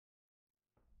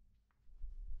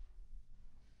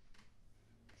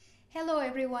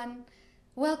everyone,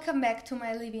 welcome back to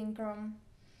my living room.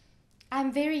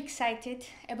 I'm very excited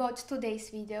about today's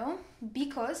video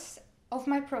because of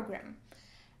my program.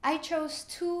 I chose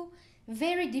two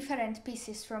very different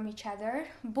pieces from each other.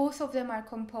 Both of them are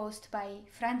composed by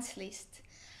Franz Liszt.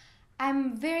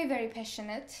 I'm very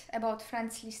passionate about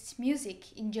Franz Liszt's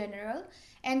music in general,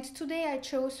 and today I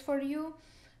chose for you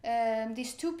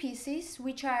these two pieces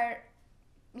which are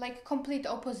like complete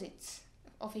opposites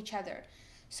of each other.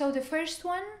 So the first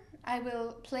one I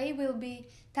will play will be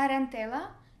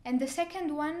Tarantella, and the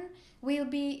second one will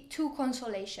be two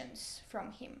Consolations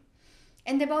from him.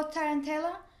 And about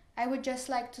Tarantella, I would just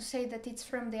like to say that it's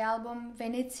from the album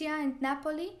Venezia and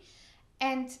Napoli,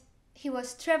 and he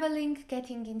was traveling,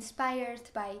 getting inspired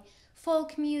by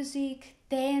folk music,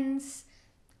 dance,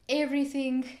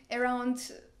 everything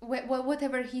around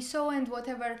whatever he saw and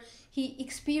whatever he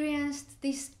experienced.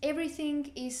 This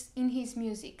everything is in his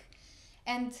music.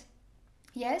 And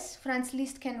yes, Franz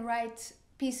Liszt can write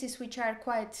pieces which are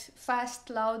quite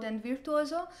fast, loud and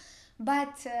virtuoso,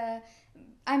 but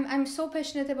I'm so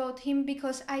passionate about him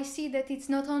because I see that it's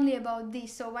not only about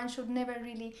this, so one should never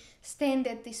really stand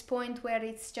at this point where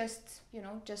it's just,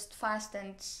 just fast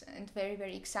and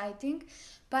very exciting,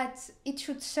 but it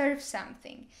should serve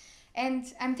something.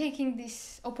 And I'm taking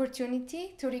this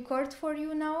opportunity to record for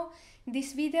you now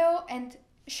this video and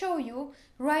show you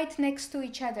right next to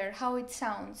each other how it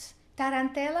sounds.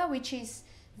 Tarantella, which is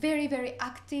very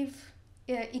active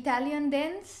Italian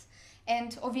dance,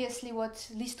 and obviously what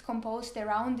Liszt composed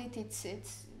around it, it's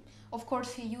of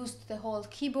course he used the whole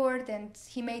keyboard and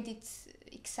he made it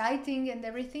exciting and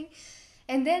everything.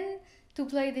 And then to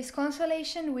play this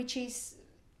Consolation, which is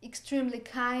extremely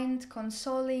kind,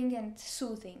 consoling and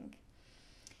soothing.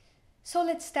 So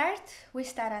let's start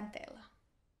with Tarantella.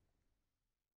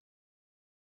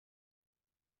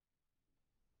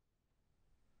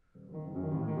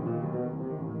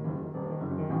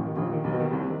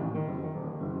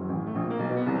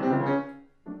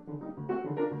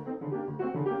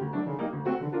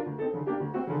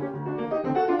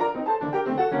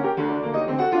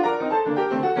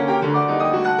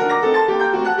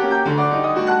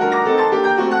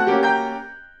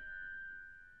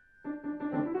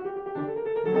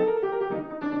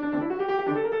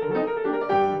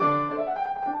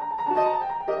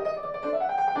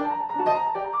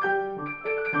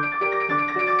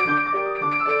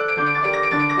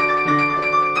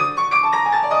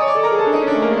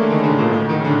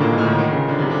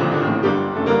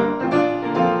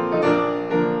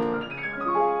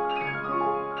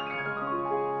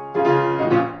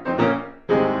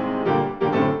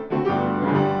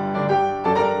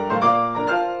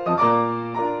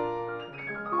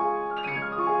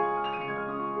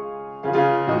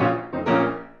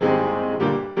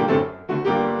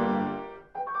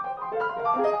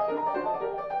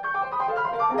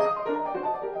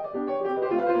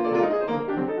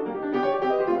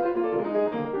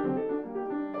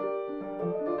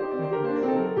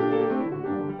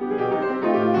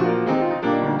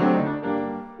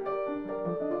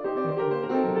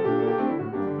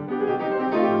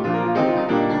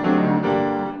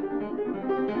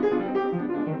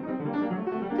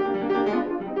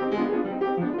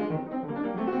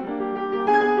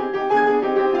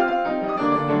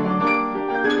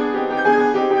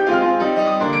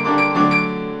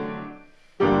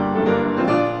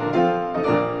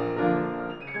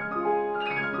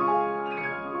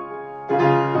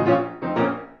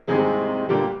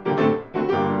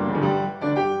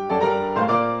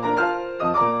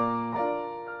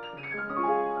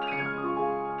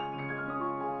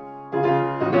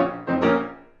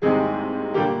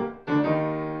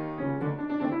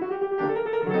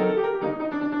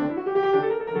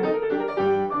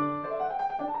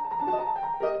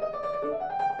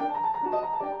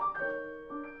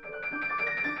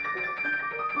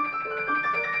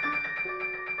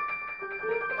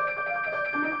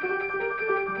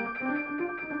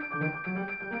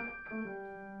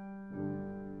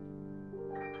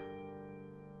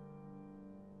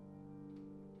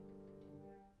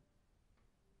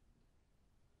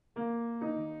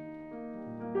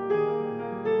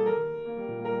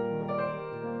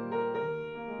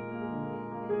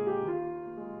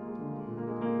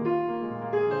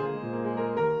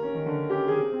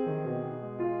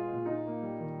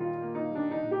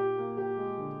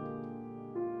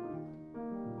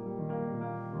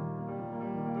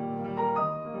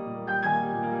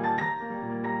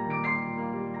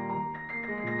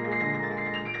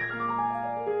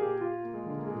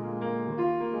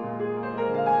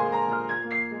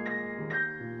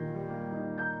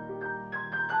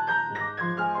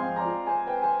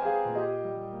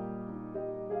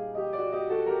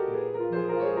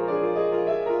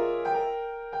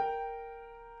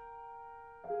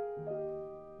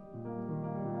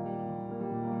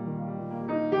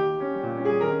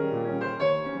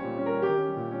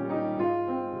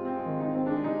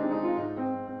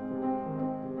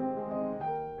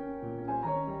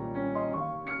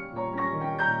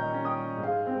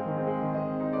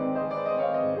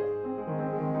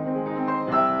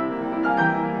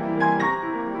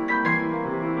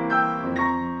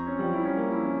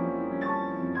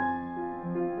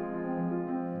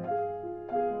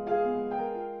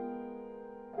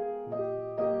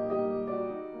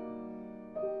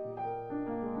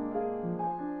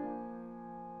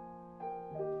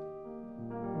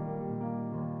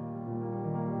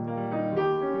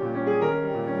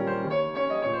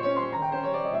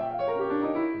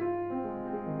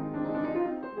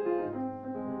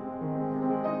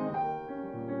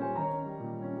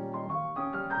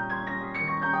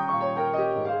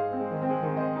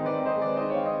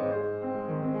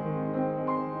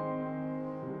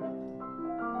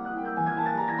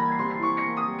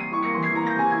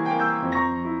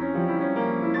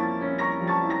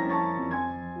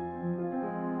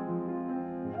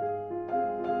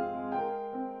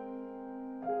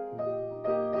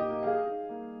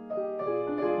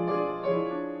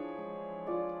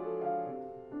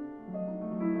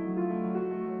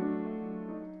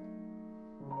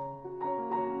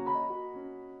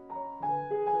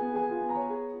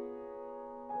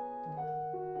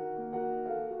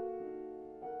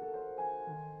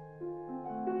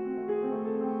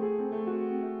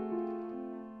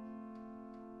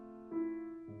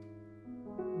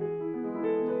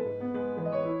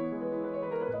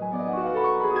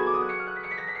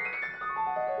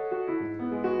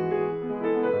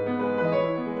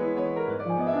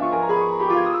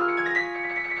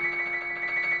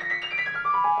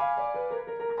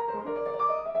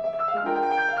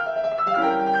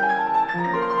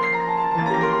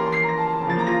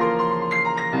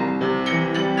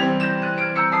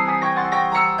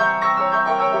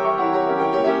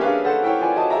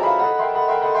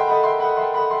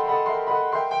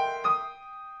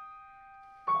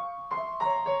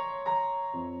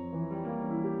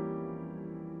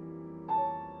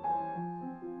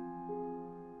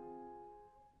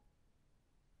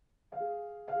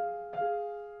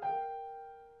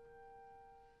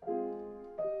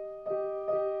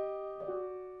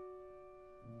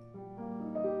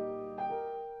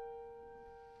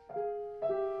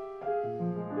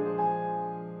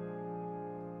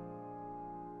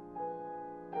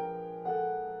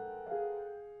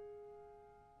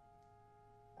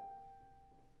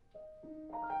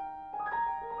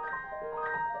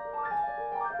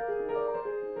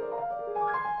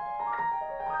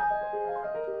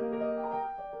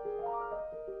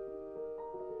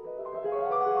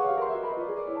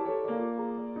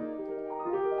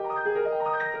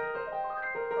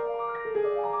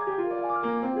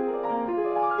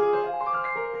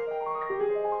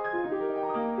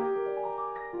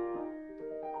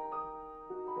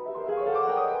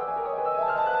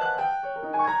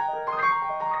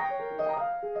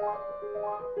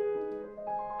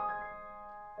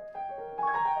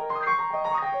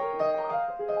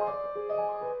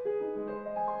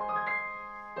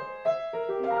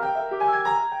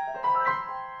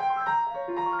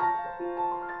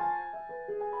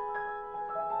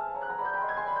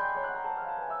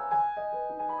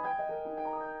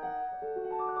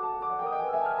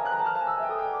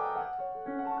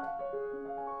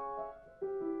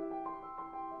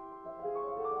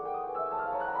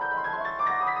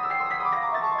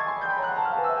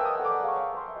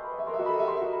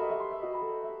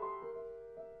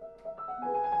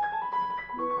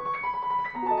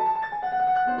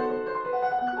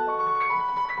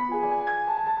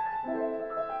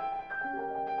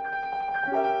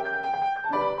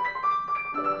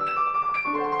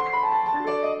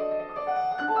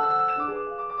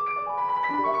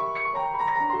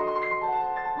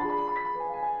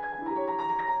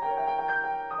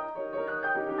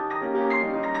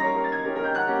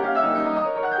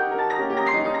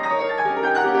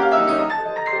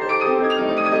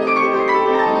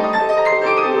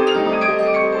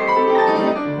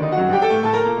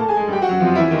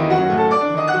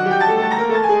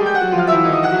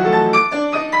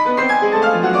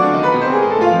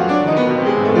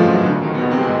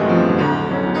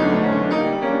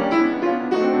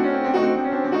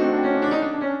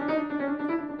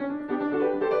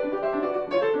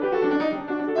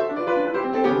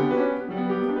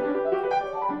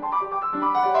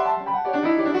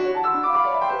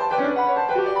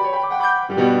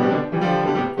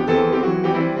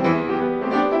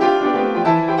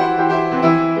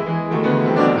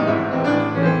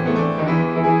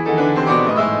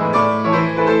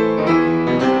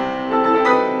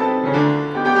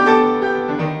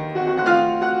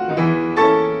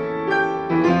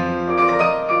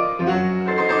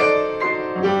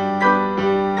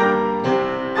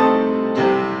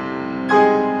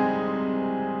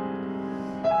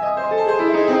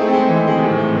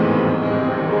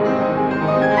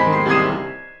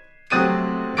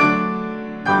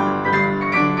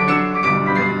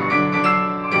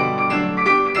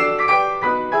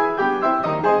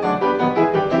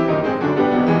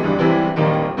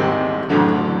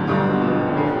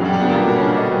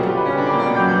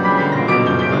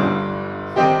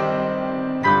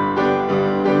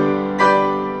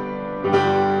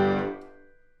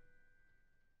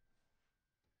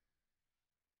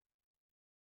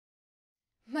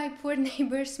 my poor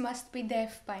neighbors must be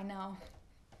deaf by now.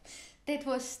 That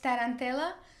was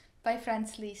Tarantella by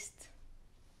Franz Liszt.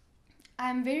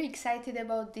 I'm very excited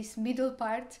about this middle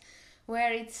part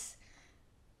where it's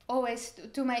always,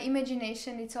 to my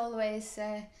imagination, it's always,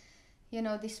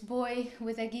 this boy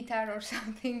with a guitar or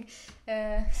something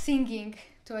singing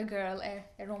to a girl a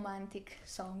romantic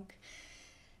song.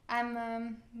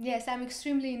 I'm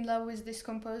extremely in love with this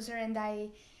composer, and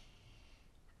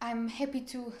I'm happy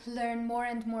to learn more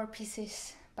and more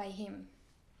pieces by him.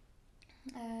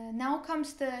 Now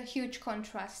comes the huge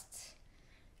contrast.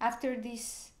 After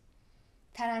this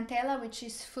Tarantella, which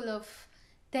is full of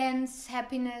dance,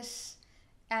 happiness,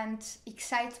 and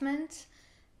excitement,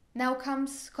 now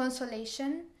comes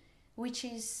Consolation, which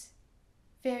is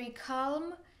very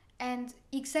calm and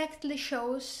exactly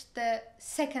shows the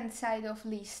second side of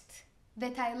Liszt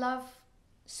that I love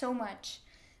so much.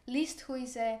 Liszt, who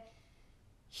is a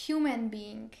human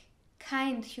being,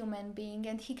 kind human being,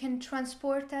 and he can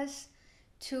transport us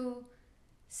to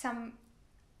some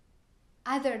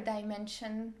other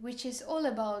dimension, which is all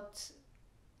about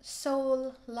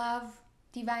soul, love,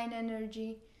 divine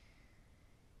energy.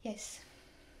 Yes,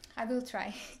 I will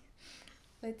try.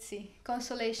 Let's see.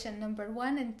 Consolation number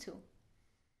 1 and 2.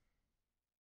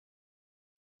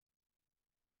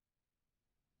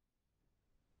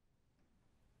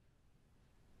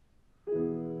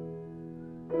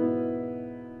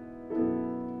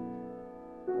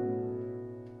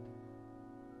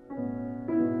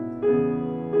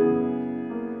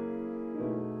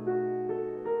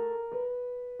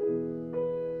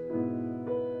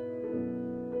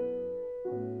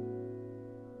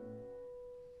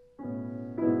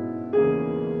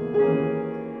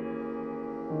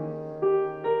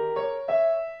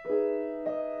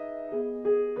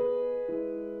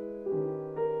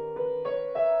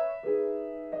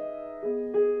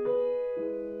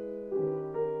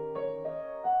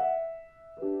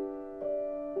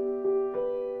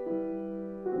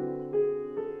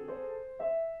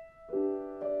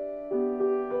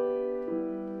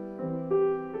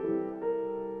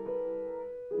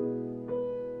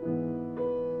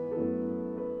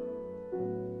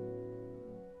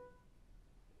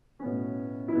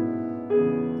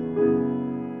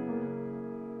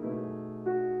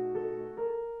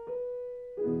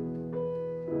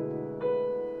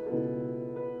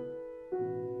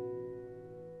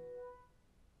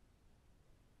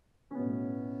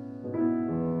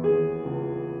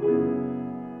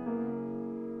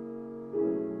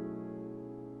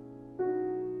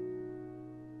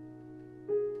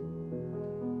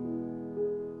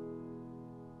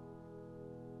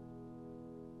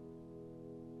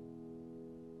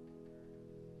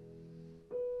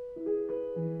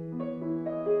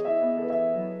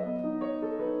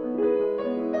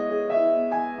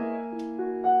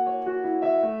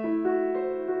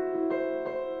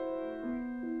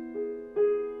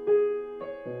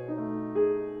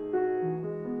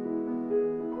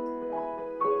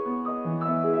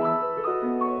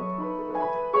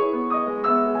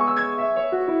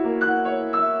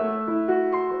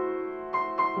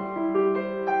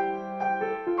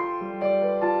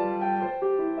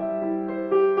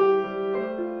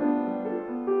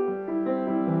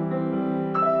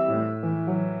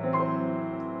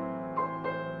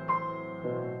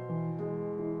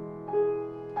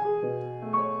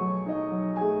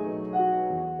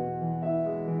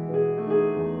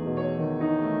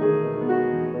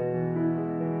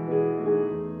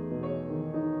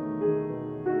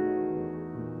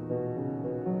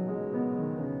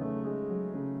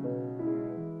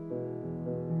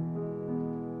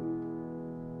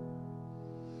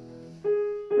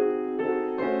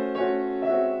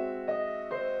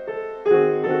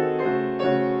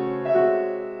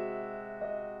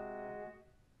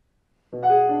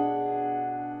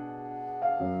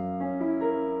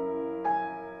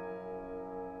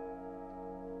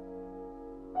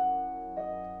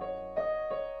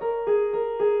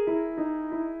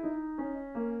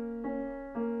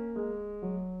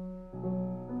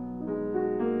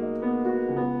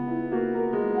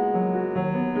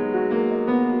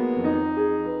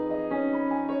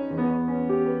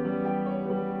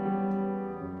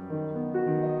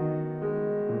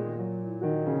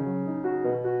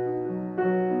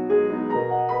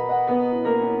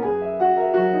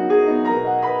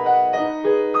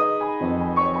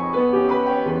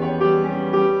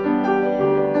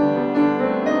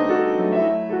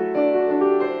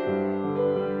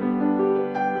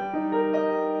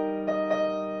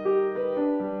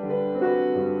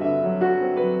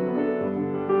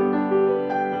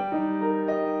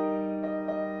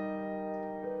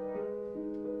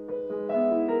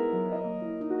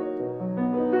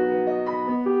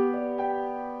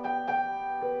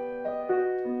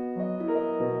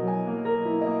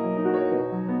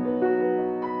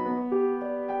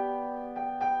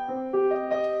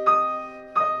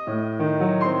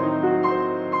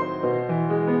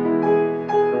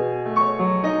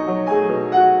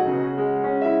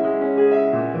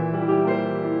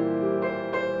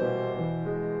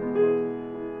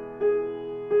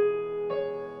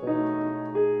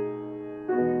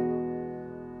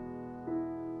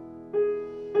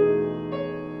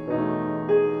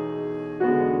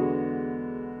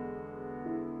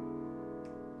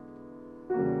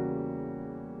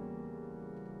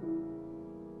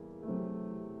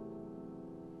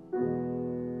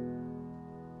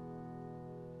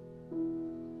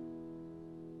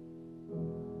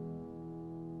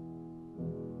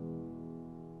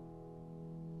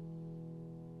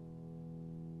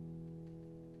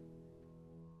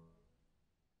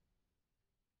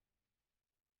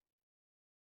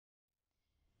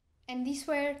 And these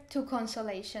were two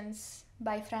Consolations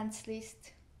by Franz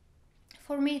Liszt.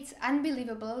 For me, it's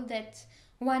unbelievable that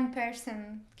one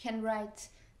person can write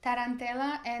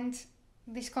Tarantella and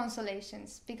these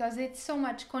Consolations, because it's so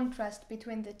much contrast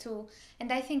between the two,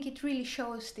 and I think it really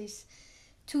shows these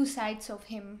two sides of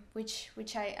him, which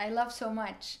I love so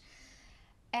much.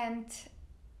 And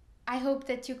I hope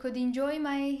that you could enjoy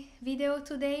my video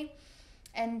today,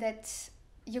 and that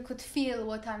you could feel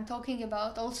what I'm talking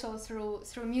about also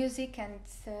through music and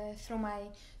through my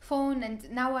phone.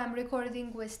 And now I'm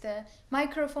recording with the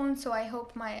microphone, so I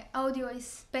hope my audio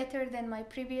is better than my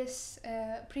previous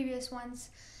ones.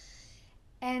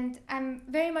 And I'm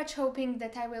very much hoping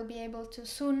that I will be able to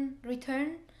soon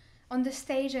return on the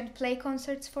stage and play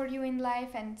concerts for you in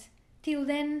live. And till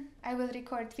then, I will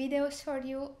record videos for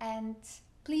you, and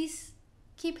please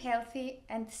keep healthy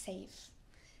and safe.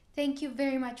 Thank you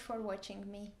very much for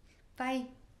watching me. Bye.